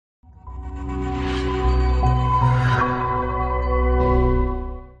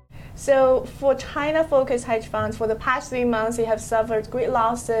So for China-focused hedge funds, for the past 3 months, they have suffered great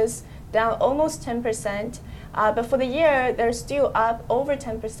losses, down almost 10%. But for the year, they're still up over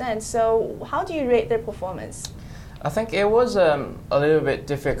 10%. So how do you rate their performance? I think it was a little bit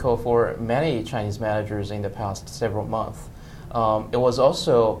difficult for many Chinese managers in the past several months. It was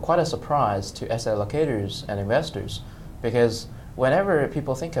also quite a surprise to asset allocators and investors, because whenever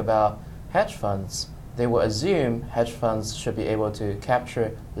people think about hedge funds, they will assume hedge funds should be able to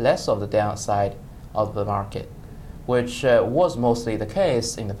capture less of the downside of the market, which was mostly the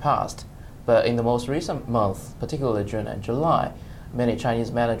case in the past. But in the most recent month, particularly June and July, many Chinese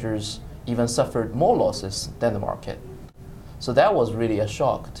managers even suffered more losses than the market. So that was really a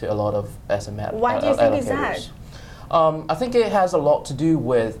shock to a lot of asset managers. Why do you think is that? I think it has a lot to do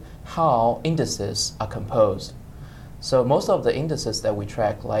with how indices are composed. So most of the indices that we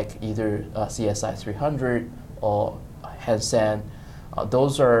track, like either CSI 300 or Hang Seng,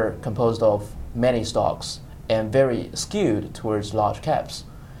 those are composed of many stocks and very skewed towards large caps.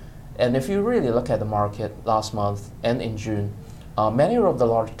 And if you really look at the market last month and in June, many of the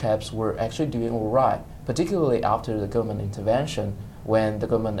large caps were actually doing all right, particularly after the government intervention, when the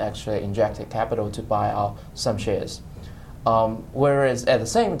government actually injected capital to buy out some shares. Whereas at the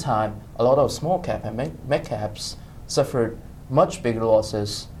same time, a lot of small cap and mid caps suffered much bigger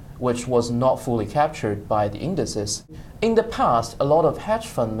losses, which was not fully captured by the indices. In the past, a lot of hedge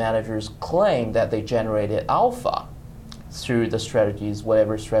fund managers claimed that they generated alpha through the strategies,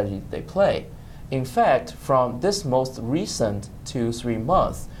 whatever strategy they play. In fact, from this most recent 2-3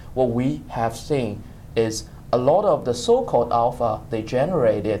 months, what we have seen is a lot of the so-called alpha they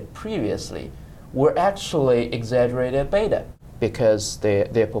generated previously were actually exaggerated beta, because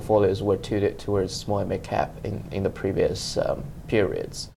their portfolios were tilted towards small and mid cap in the previous periods.